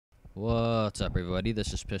What's up, everybody?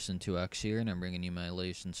 This is Piston2x here, and I'm bringing you my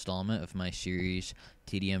latest installment of my series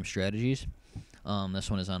TDM strategies. This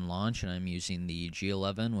one is on launch, and I'm using the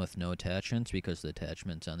G11 with no attachments because the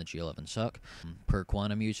attachments on the G11 suck. Perk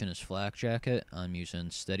 1 I'm using is Flak Jacket. I'm using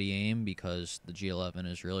Steady Aim because the G11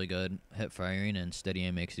 is really good hip firing, and Steady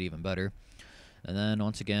Aim makes it even better. And then,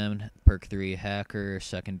 once again, Perk 3 Hacker,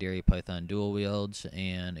 Secondary Python Dual Wields,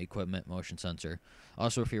 and Equipment Motion Sensor.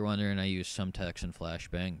 Also, if you're wondering, I use some text and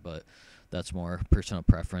Flashbang, but that's more personal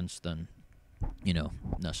preference than,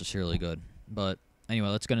 necessarily good. But anyway,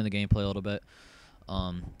 let's get into the gameplay a little bit.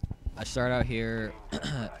 I start out here.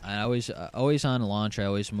 I always on launch. I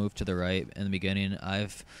always move to the right in the beginning.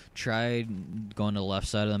 I've tried going to the left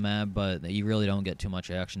side of the map, but you really don't get too much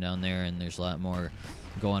action down there, and there's a lot more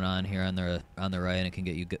going on here on the right, and it can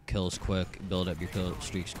get you kills quick, build up your kill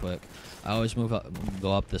streaks quick. I always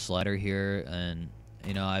go up this ladder here, and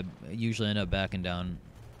I usually end up backing down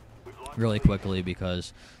really quickly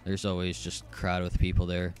because there's always just crowded with people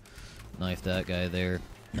there. Knife that guy there.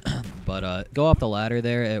 But go up the ladder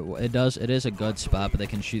there. It is a good spot, but they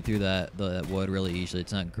can shoot through that wood really easily.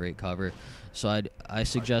 It's not great cover, so I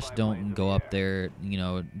suggest don't go up there.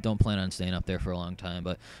 Don't plan on staying up there for a long time.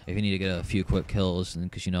 But if you need to get a few quick kills, and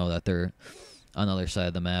because you know that they're on the other side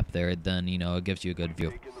of the map there, then it gives you a good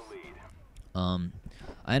view.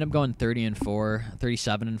 I end up going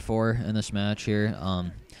 37-4 in this match here.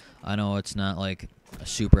 I know it's not like a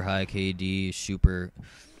super high KD, super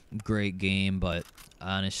great game, but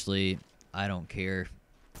honestly, I don't care.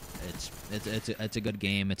 It's a good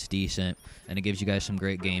game. It's decent, and it gives you guys some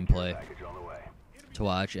great gameplay to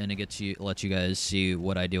watch, and it lets you guys see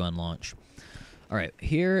what I do on launch. All right,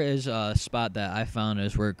 here is a spot that I found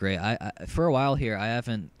has worked great. For a while here, I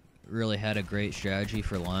haven't really had a great strategy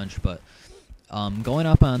for launch, but going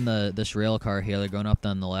up on this rail car here, going up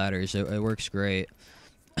on the ladders, it works great.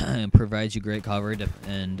 It provides you great cover,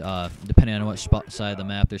 and depending on what side of the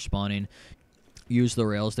map they're spawning, use the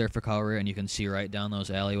rails there for cover, and you can see right down those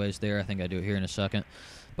alleyways there. I think I do it here in a second.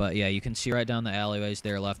 But yeah, you can see right down the alleyways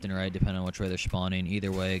there, left and right, depending on which way they're spawning.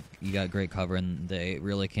 Either way, you got great cover, and they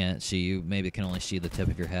really can't see you. Maybe can only see the tip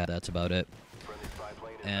of your hat. That's about it.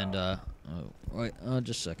 And, wait,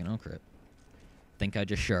 just a second. Oh, crap. Think I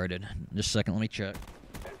just sharded. Just a second, let me check.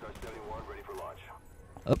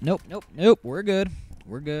 Oh, nope. We're good.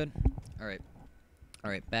 We're good. All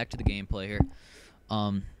right. Back to the gameplay here.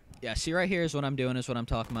 Yeah. See, right here is what I'm doing. Is what I'm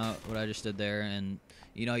talking about. What I just did there, and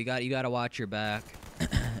you got to watch your back.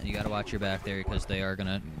 You got to watch your back there because they are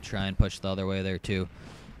gonna try and push the other way there too.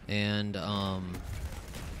 And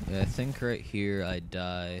yeah, I think right here I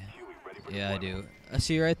die. Yeah, I do. I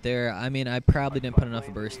see right there. I mean, I probably didn't put enough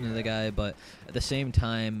burst into the guy, but at the same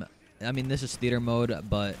time, I mean, this is theater mode,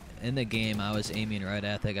 but in the game, I was aiming right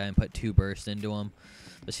at that guy and put 2 bursts into him.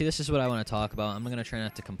 But see, this is what I want to talk about. I'm going to try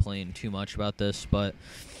not to complain too much about this, but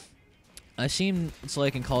it's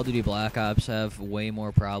like in Call of Duty Black Ops have way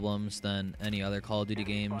more problems than any other Call of Duty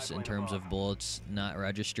games in terms of bullets not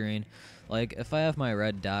registering. Like, if I have my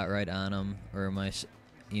red dot right on him, or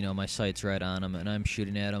my sight's right on him, and I'm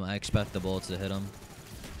shooting at him, I expect the bullets to hit him.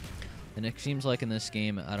 And it seems like in this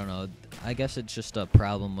game, I don't know, I guess it's just a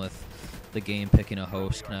problem with the game picking a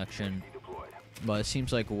host connection. But it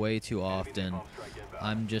seems like way too often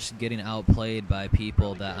I'm just getting outplayed by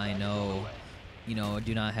people that I know,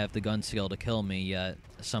 do not have the gun skill to kill me, yet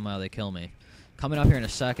somehow they kill me. Coming up here in a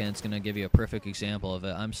second, it's going to give you a perfect example of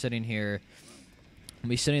it. I'm sitting here, I'll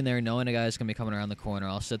be sitting there knowing a guy's going to be coming around the corner.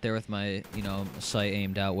 I'll sit there with my, sight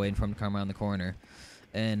aimed out, waiting for him to come around the corner.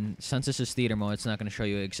 And since this is theater mode, it's not going to show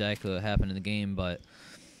you exactly what happened in the game, but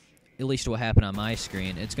at least what happened on my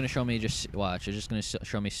screen. It's going to show me watch. It's just going to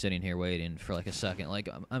show me sitting here waiting for like a second. Like,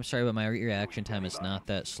 I'm sorry, but my reaction time is not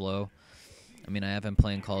that slow. I mean, I have been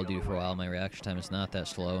playing Call of Duty for a while. My reaction time is not that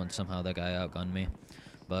slow, and somehow that guy outgunned me.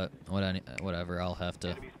 But whatever, I'll have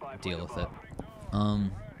to deal with it.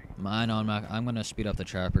 I know I'm going to speed up the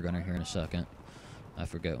chopper gunner here in a second. I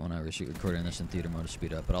forget when I was recording this in theater mode to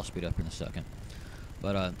speed up, but I'll speed up in a second.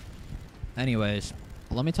 But anyways,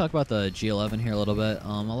 let me talk about the G11 here a little bit.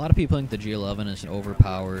 A lot of people think the G11 is an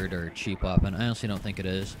overpowered or cheap weapon. I honestly don't think it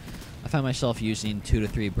is. I find myself using 2 to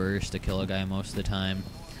 3 bursts to kill a guy most of the time.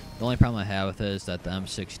 The only problem I have with it is that the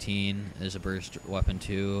M16 is a burst weapon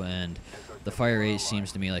too, and the fire rate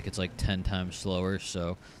seems to me like it's like 10 times slower,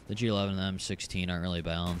 so the G11 and the M16 aren't really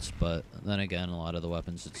balanced, but then again, a lot of the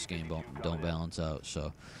weapons in this game don't balance out,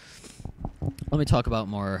 so let me talk about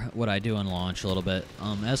more what I do in launch a little bit.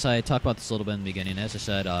 As I talked about this a little bit in the beginning, as I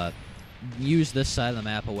said, use this side of the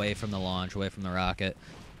map away from the launch, away from the rocket.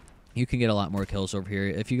 you can get a lot more kills over here.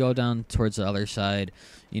 If you go down towards the other side,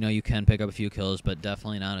 you know, you can pick up a few kills, but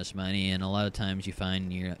definitely not as many. And a lot of times you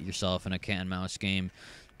find yourself in a cat and mouse game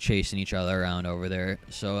chasing each other around over there.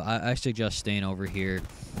 So I suggest staying over here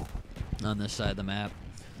on this side of the map.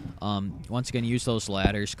 Once again, use those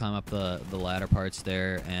ladders, climb up the ladder parts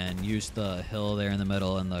there, and use the hill there in the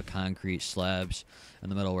middle and the concrete slabs in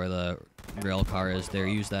the middle where the rail car is there.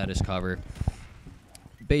 Use that as cover.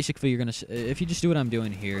 Basically, you're gonna, if you just do what I'm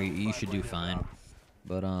doing here, you should do fine.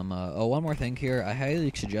 But oh, one more thing here. I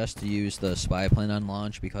highly suggest to use the spy plane on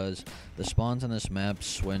launch, because the spawns on this map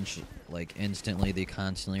switch like instantly. They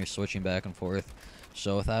constantly are switching back and forth.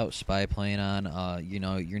 So without spy plane on, you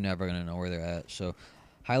know, you're never gonna know where they're at. So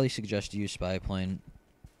highly suggest you use spy plane.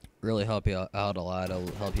 Really help you out a lot. It'll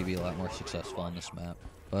help you be a lot more successful on this map.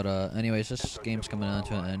 But anyways, this game's coming on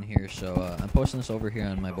to an end here. So I'm posting this over here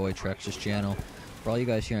on my boy Trex's channel. For all you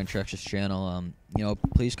guys here on Trex's channel, you know,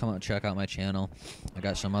 please come out and check out my channel. I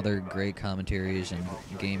got some other great commentaries and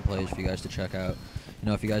gameplays for you guys to check out. You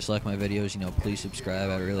know, if you guys like my videos, you know, please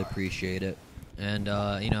subscribe. I really appreciate it. And,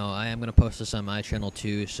 you know, I am going to post this on my channel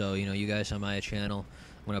too. So, you know, you guys on my channel,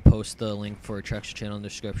 I'm going to post the link for Trex's channel in the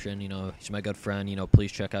description. You know, he's my good friend. You know,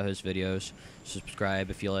 please check out his videos.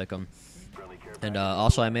 Subscribe if you like them. And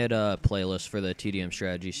also, I made a playlist for the TDM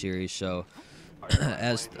strategy series. So,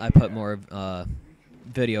 as I put more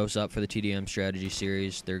videos up for the TDM strategy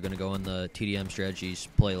series, they're going to go in the TDM strategies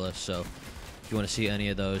playlist. So if you want to see any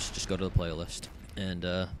of those, just go to the playlist. And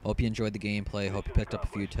hope you enjoyed the gameplay. Hope you picked up a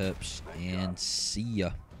few tips, and see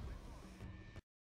ya.